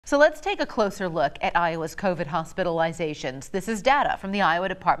So let's take a closer look at Iowa's COVID hospitalizations. This is data from the Iowa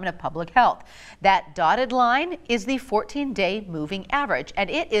Department of Public Health. That dotted line is the 14-day moving average, and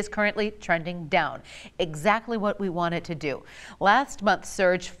it is currently trending down. Exactly what we want it to do. Last month's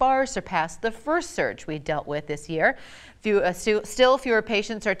surge far surpassed the first surge we dealt with this year. Still fewer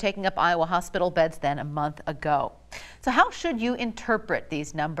patients are taking up Iowa hospital beds than a month ago. So how should you interpret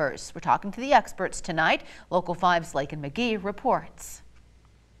these numbers? We're talking to the experts tonight. Local 5's Lakin McGee reports.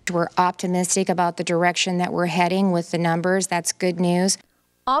 We're optimistic about the direction that we're heading with the numbers. That's good news.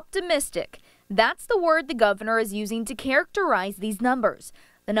 Optimistic. That's the word the governor is using to characterize these numbers.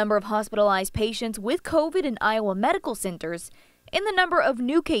 The number of hospitalized patients with COVID in Iowa medical centers and the number of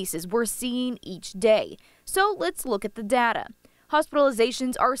new cases we're seeing each day. So let's look at the data.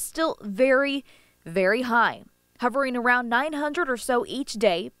 Hospitalizations are still very, very high, hovering around 900 or so each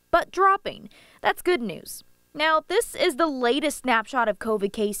day, but dropping. That's good news. Now, this is the latest snapshot of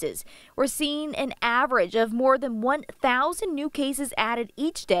COVID cases. We're seeing an average of more than 1,000 new cases added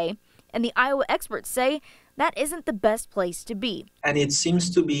each day, and the Iowa experts say that isn't the best place to be. And it seems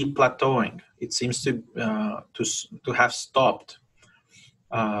to be plateauing. It seems to have stopped.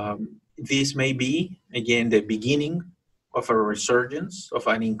 This may be, again, the beginning of a resurgence, of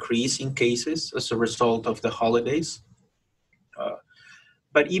an increase in cases as a result of the holidays.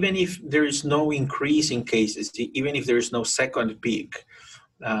 But even if there is no increase in cases, even if there is no second peak,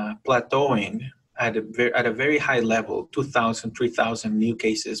 plateauing at a very high level, 2,000, 3,000 new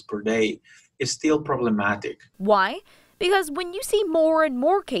cases per day, is still problematic. Why? Because when you see more and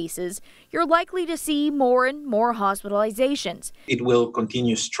more cases, you're likely to see more and more hospitalizations. It will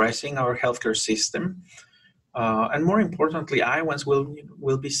continue stressing our healthcare system. And more importantly, Iowans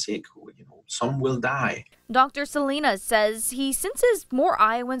will be sick. Some will die. Dr. Salinas says he senses more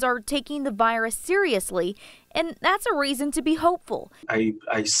Iowans are taking the virus seriously, and that's a reason to be hopeful. I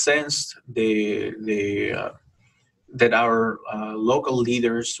sensed that our local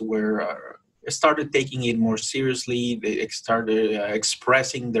leaders started taking it more seriously. They started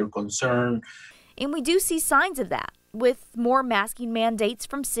expressing their concern. And we do see signs of that with more masking mandates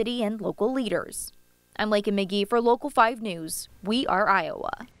from city and local leaders. I'm Lakin McGee for Local 5 News. We are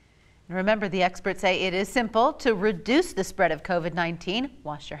Iowa. Remember, the experts say it is simple to reduce the spread of COVID-19.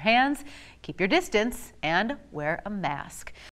 Wash your hands, keep your distance, and wear a mask.